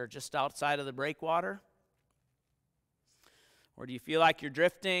seas that are just outside of the breakwater? Or do you feel like you're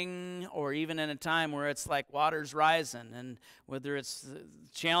drifting, or even in a time where it's like water's rising, and whether it's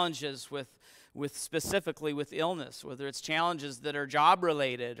challenges with specifically with illness, whether it's challenges that are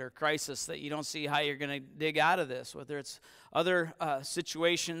job-related or crisis that you don't see how you're going to dig out of this, whether it's other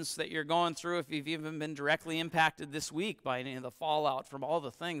situations that you're going through, if you've even been directly impacted this week by any of the fallout from all the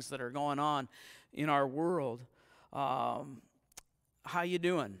things that are going on in our world. How you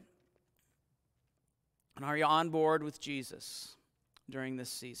doing? And are you on board with Jesus during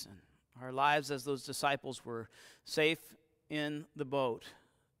this season? Our lives as those disciples were safe in the boat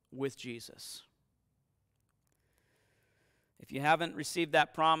with Jesus. If you haven't received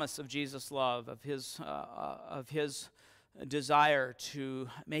that promise of Jesus' love, of his desire to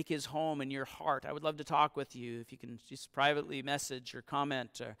make his home in your heart, I would love to talk with you. If you can just privately message or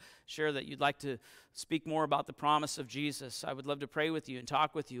comment or share that you'd like to speak more about the promise of Jesus, I would love to pray with you and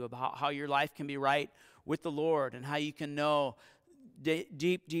talk with you about how your life can be right with the Lord, and how you can know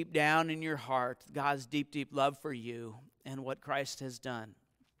deep down in your heart God's deep love for you and what Christ has done.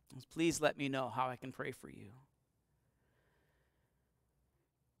 Please let me know how I can pray for you.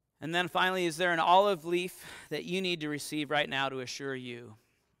 And then finally, is there an olive leaf that you need to receive right now to assure you?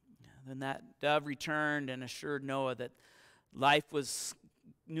 Then that dove returned and assured Noah that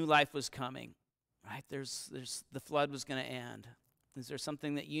new life was coming. Right? The flood was going to end. Is there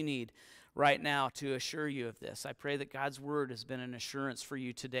something that you need right now to assure you of this? I pray that God's word has been an assurance for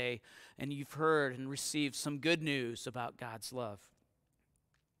you today, and you've heard and received some good news about God's love.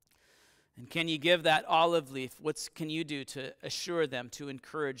 And can you give that olive leaf? What can you do to assure them, to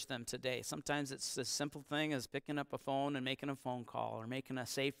encourage them today? Sometimes it's a simple thing as picking up a phone and making a phone call, or making a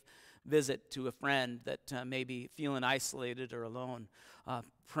safe visit to a friend that may be feeling isolated or alone,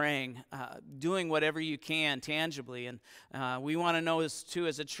 praying, doing whatever you can tangibly. And we want to know this too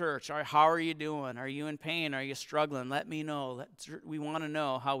as a church. How are you doing? Are you in pain? Are you struggling? Let me know. We want to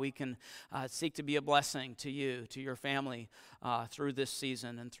know how we can seek to be a blessing to you, to your family, through this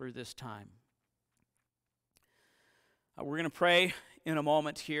season and through this time. We're going to pray in a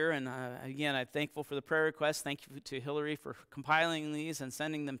moment here, and again, I'm thankful for the prayer requests. Thank you to Hillary for compiling these and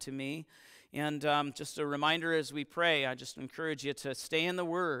sending them to me And just a reminder as we pray, I just encourage you to stay in the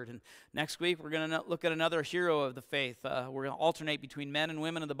Word. And next week, we're going to look at another hero of the faith. We're going to alternate between men and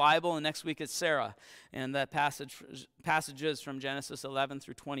women of the Bible, and next week it's Sarah. And that passages from Genesis 11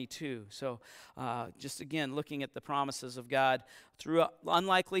 through 22. So just again, looking at the promises of God through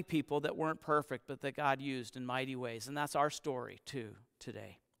unlikely people that weren't perfect, but that God used in mighty ways. And that's our story, too,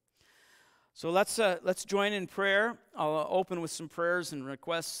 today. So let's join in prayer. I'll open with some prayers and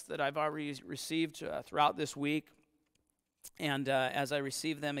requests that I've already received throughout this week. And as I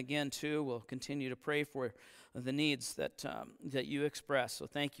receive them again, too, we'll continue to pray for the needs that you express. So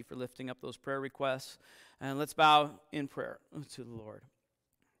thank you for lifting up those prayer requests. And let's bow in prayer to the Lord.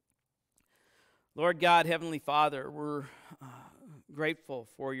 Lord God, Heavenly Father, we're grateful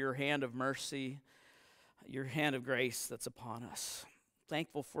for your hand of mercy, your hand of grace that's upon us.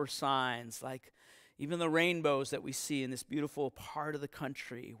 Thankful for signs like even the rainbows that we see in this beautiful part of the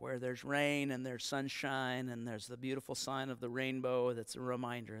country where there's rain and there's sunshine and there's the beautiful sign of the rainbow that's a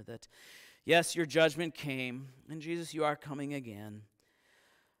reminder that, yes, your judgment came, and Jesus, you are coming again.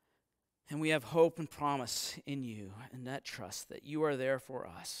 And we have hope and promise in you and that trust that you are there for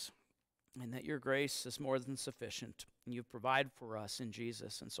us and that your grace is more than sufficient and you provide for us in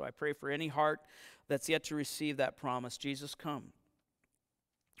Jesus. And so I pray for any heart that's yet to receive that promise. Jesus, come.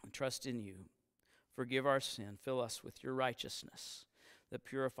 Trust in you. Forgive our sin. Fill us with your righteousness that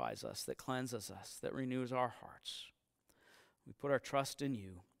purifies us, that cleanses us, that renews our hearts. We put our trust in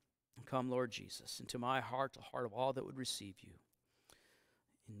you. Come, Lord Jesus, into my heart, the heart of all that would receive you.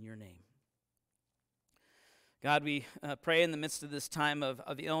 In your name. God, we pray in the midst of this time of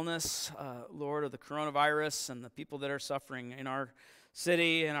illness, Lord, of the coronavirus and the people that are suffering in our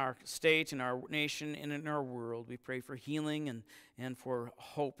city, in our state, in our nation, and in our world. We pray for healing and for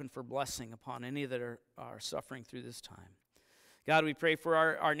hope and for blessing upon any that are suffering through this time. God, we pray for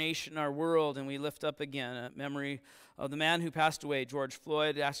our nation, our world, and we lift up again a memory of the man who passed away, George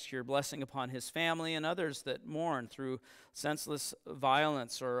Floyd. Ask your blessing upon his family and others that mourn through senseless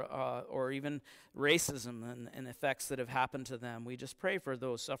violence or even racism and effects that have happened to them. We just pray for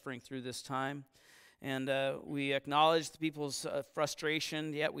those suffering through this time. And we acknowledge the people's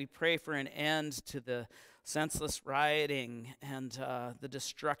frustration, yet we pray for an end to the senseless rioting and the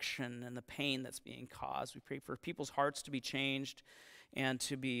destruction and the pain that's being caused. We pray for people's hearts to be changed and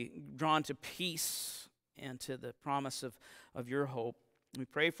to be drawn to peace and to the promise of your hope. We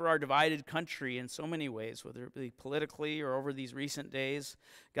pray for our divided country in so many ways, whether it be politically or over these recent days.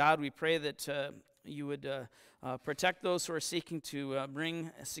 God, we pray that you would protect those who are seeking to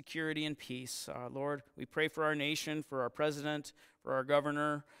bring security and peace. Lord, we pray for our nation, for our president, for our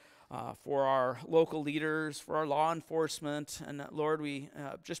governor, for our local leaders, for our law enforcement. And Lord, we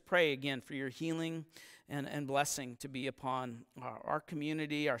just pray again for your healing and blessing to be upon our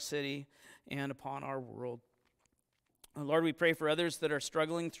community, our city, and upon our world. Lord, we pray for others that are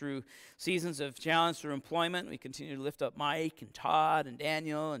struggling through seasons of challenge through employment. We continue to lift up Mike and Todd and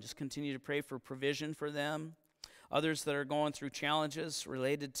Daniel and just continue to pray for provision for them. Others that are going through challenges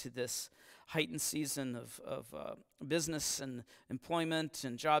related to this heightened season of business and employment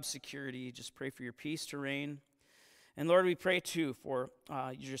and job security. Just pray for your peace to reign. And Lord, we pray too for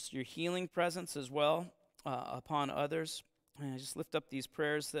just your healing presence as well upon others. And I just lift up these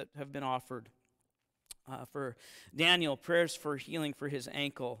prayers that have been offered. For Daniel, prayers for healing for his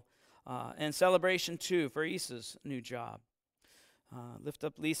ankle, and celebration too for Issa's new job. Lift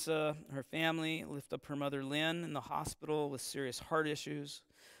up Lisa, her family, lift up her mother Lynn in the hospital with serious heart issues.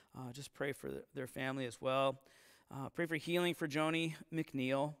 Just pray for their family as well. Pray for healing for Joni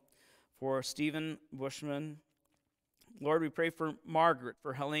McNeil, for Stephen Bushman. Lord, we pray for Margaret,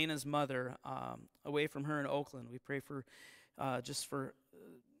 for Helena's mother, away from her in Oakland. We pray for just for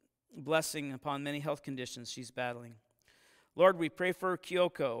blessing upon many health conditions she's battling. Lord, we pray for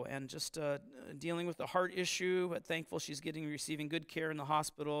Kyoko and just dealing with the heart issue, but thankful she's receiving good care in the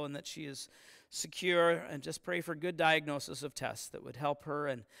hospital and that she is secure, and just pray for good diagnosis of tests that would help her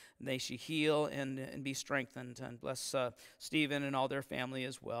and may she heal and be strengthened, and bless Stephen and all their family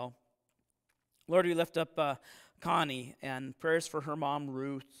as well. Lord, we lift up Connie and prayers for her mom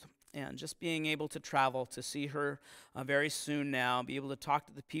Ruth, and just being able to travel to see her very soon now, be able to talk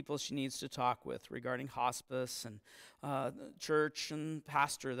to the people she needs to talk with regarding hospice and church and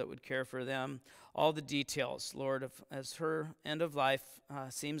pastor that would care for them. All the details, Lord, as her end of life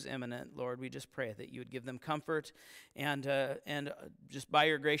seems imminent, Lord, we just pray that you would give them comfort and just by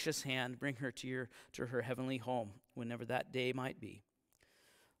your gracious hand bring her to her heavenly home whenever that day might be.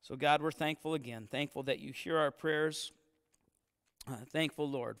 So God, we're thankful again, thankful that you hear our prayers. Thankful,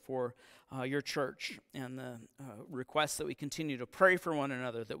 Lord, for your church and the request that we continue to pray for one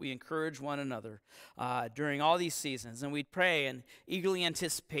another, that we encourage one another during all these seasons. And we'd pray and eagerly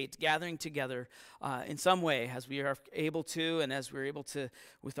anticipate gathering together in some way as we are able to, and as we're able to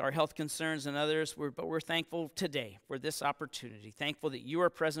with our health concerns and others. But we're thankful today for this opportunity, thankful that you are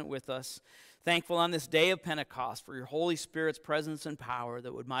present with us, thankful on this day of Pentecost for your Holy Spirit's presence and power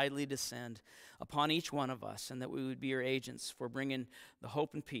that would mightily descend upon each one of us, and that we would be your agents for bringing the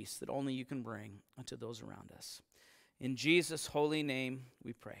hope and peace that only you can bring unto those around us. In Jesus' holy name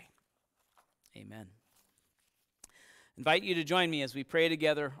we pray. Amen. Invite you to join me as we pray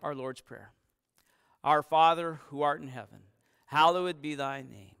together our Lord's Prayer. Our Father, who art in heaven, hallowed be thy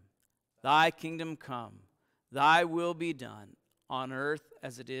name. Thy kingdom come, thy will be done, on earth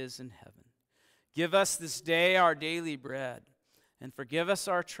as it is in heaven. Give us this day our daily bread, and forgive us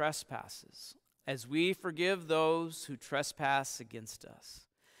our trespasses, as we forgive those who trespass against us.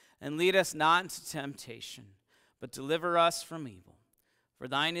 And lead us not into temptation, but deliver us from evil. For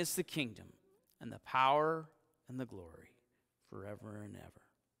thine is the kingdom, and the power, and the glory, forever and ever.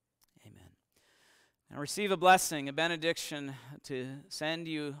 Amen. Now receive a blessing, a benediction to send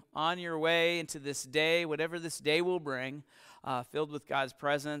you on your way into this day, whatever this day will bring, filled with God's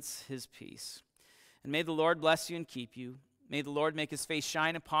presence, his peace. And may the Lord bless you and keep you. May the Lord make his face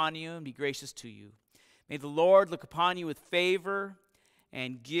shine upon you and be gracious to you. May the Lord look upon you with favor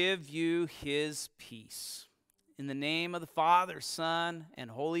and give you his peace. In the name of the Father, Son,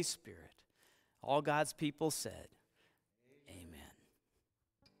 and Holy Spirit, all God's people said, amen.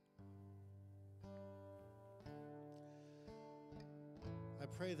 I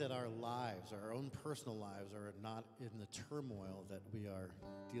pray that our lives, our own personal lives, are not in the turmoil that we are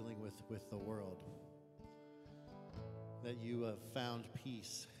dealing with the world. That you have found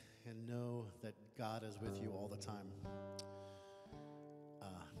peace and know that God is with you all the time.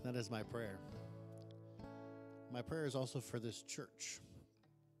 That is my prayer. My prayer is also for this church,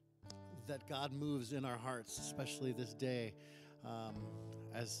 that God moves in our hearts, especially this day,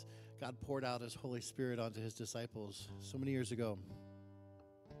 as God poured out his Holy Spirit onto his disciples so many years ago.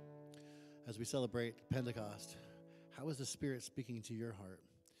 As we celebrate Pentecost, how is the Spirit speaking to your heart?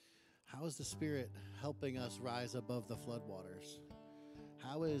 How is the Spirit helping us rise above the floodwaters?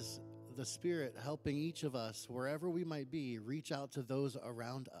 How is the Spirit helping each of us, wherever we might be, reach out to those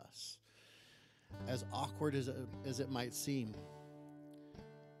around us? As awkward as it might seem,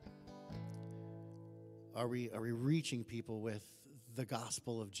 are we reaching people with the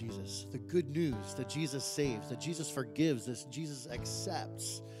gospel of Jesus, the good news that Jesus saves, that Jesus forgives, that Jesus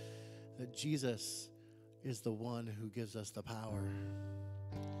accepts, that Jesus is the one who gives us the power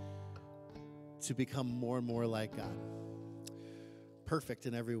to become more and more like God, perfect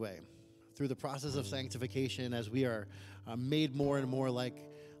in every way. Through the process of sanctification, as we are made more and more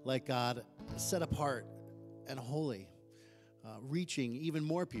like God, set apart and holy, reaching even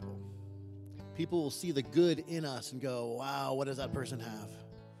more people. People will see the good in us and go, wow, what does that person have?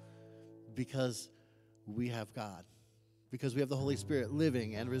 Because we have God. Because we have the Holy Spirit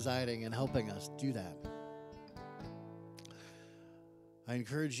living and residing and helping us do that. I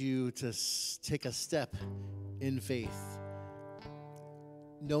encourage you to take a step in faith,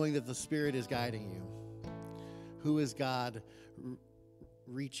 knowing that the Spirit is guiding you. Who is God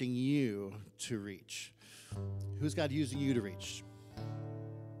reaching you to reach? Who's God using you to reach?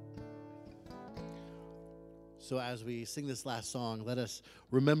 So as we sing this last song, let us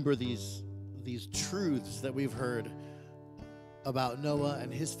remember these truths that we've heard about Noah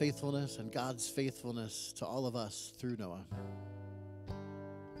and his faithfulness and God's faithfulness to all of us through Noah.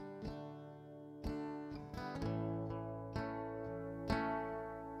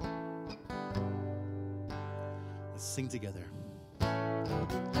 Let's sing together.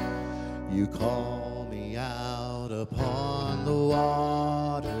 You call me out upon the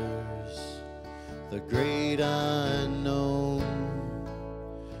waters, the great unknown,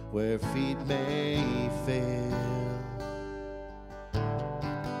 where feet may fail.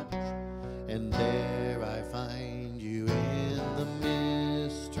 And there I find you in the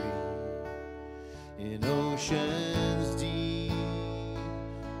mystery, in oceans deep,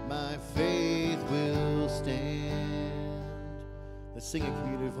 my faith will stand. Let's sing a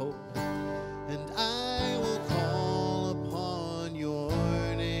community of hope. And I will call upon your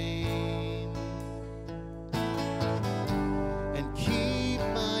name and keep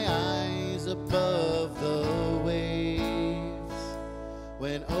my eyes above the waves.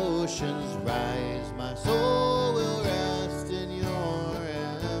 When oceans rise, my soul will rest in your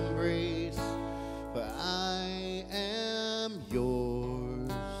embrace, for I am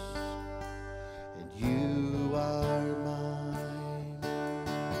yours and you are mine.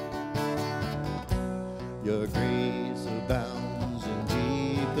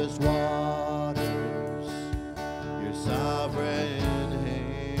 deepest waters. Your sovereign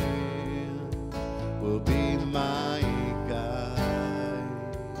hand will be my guide.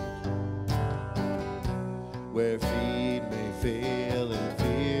 Where feet may fail and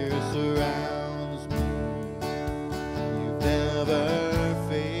fear surrounds me, you've never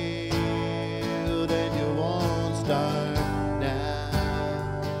failed and you won't start now.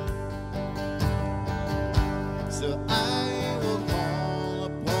 So I will call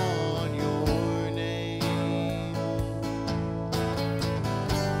upon your name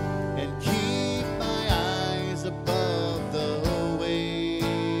and keep my eyes above the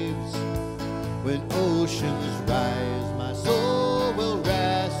waves. When oceans rise, my soul will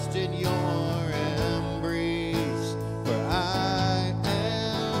rest in your embrace, for I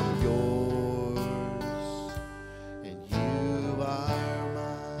am yours and you are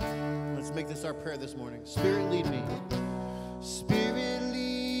mine. Let's make this our prayer this morning. Spirit, lead me. Spirit,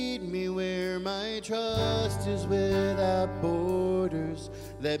 lead me where my trust is without borders.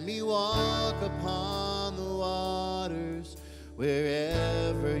 Let me walk upon the waters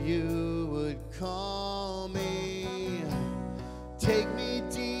wherever you would call me. Take me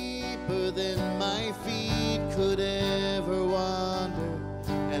deeper than my feet could ever wander,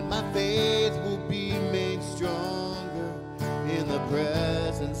 and my faith will be made stronger in the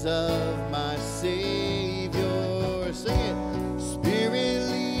presence of my Savior. Sing it. Spirit,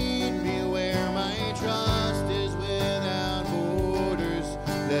 lead me where my trust is without borders.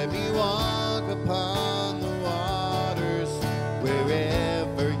 Let me walk upon the waters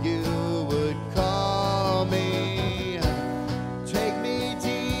wherever you would call me. Take me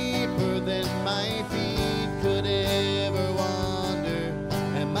deeper than my feet could ever wander,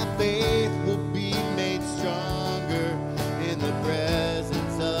 and my faith will be made stronger in the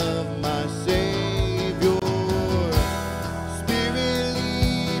presence of my Savior. Spirit,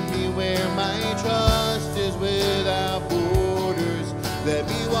 lead me where my trust is without borders. Let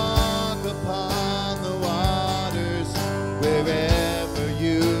me walk upon the waters wherever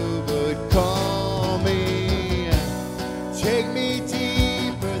you would call me. Take me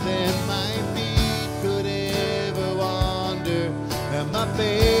deeper than my feet could ever wander, and my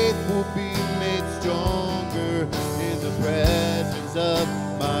faith will be made stronger in the presence of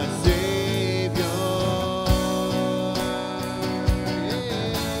my Savior.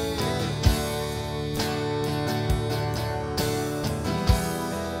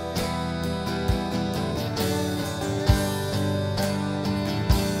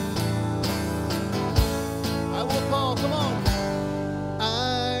 I will call, come on.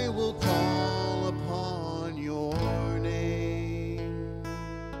 I will call upon your name.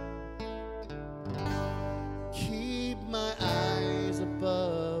 Keep my eyes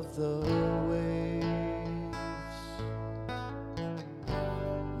above the waves.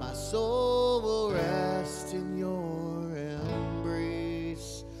 My soul will rest in your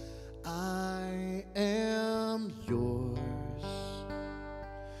embrace. I am yours,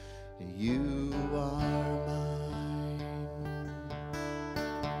 and you are mine.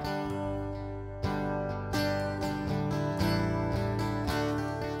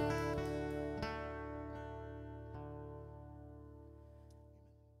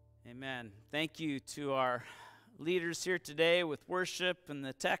 Amen. Thank you to our leaders here today with worship and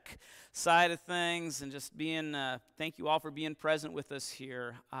the tech side of things, and just being, thank you all for being present with us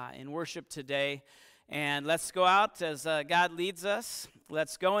here in worship today. And let's go out as God leads us.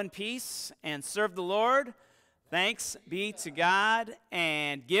 Let's go in peace and serve the Lord. Thanks be to God,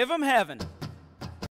 and give Him heaven.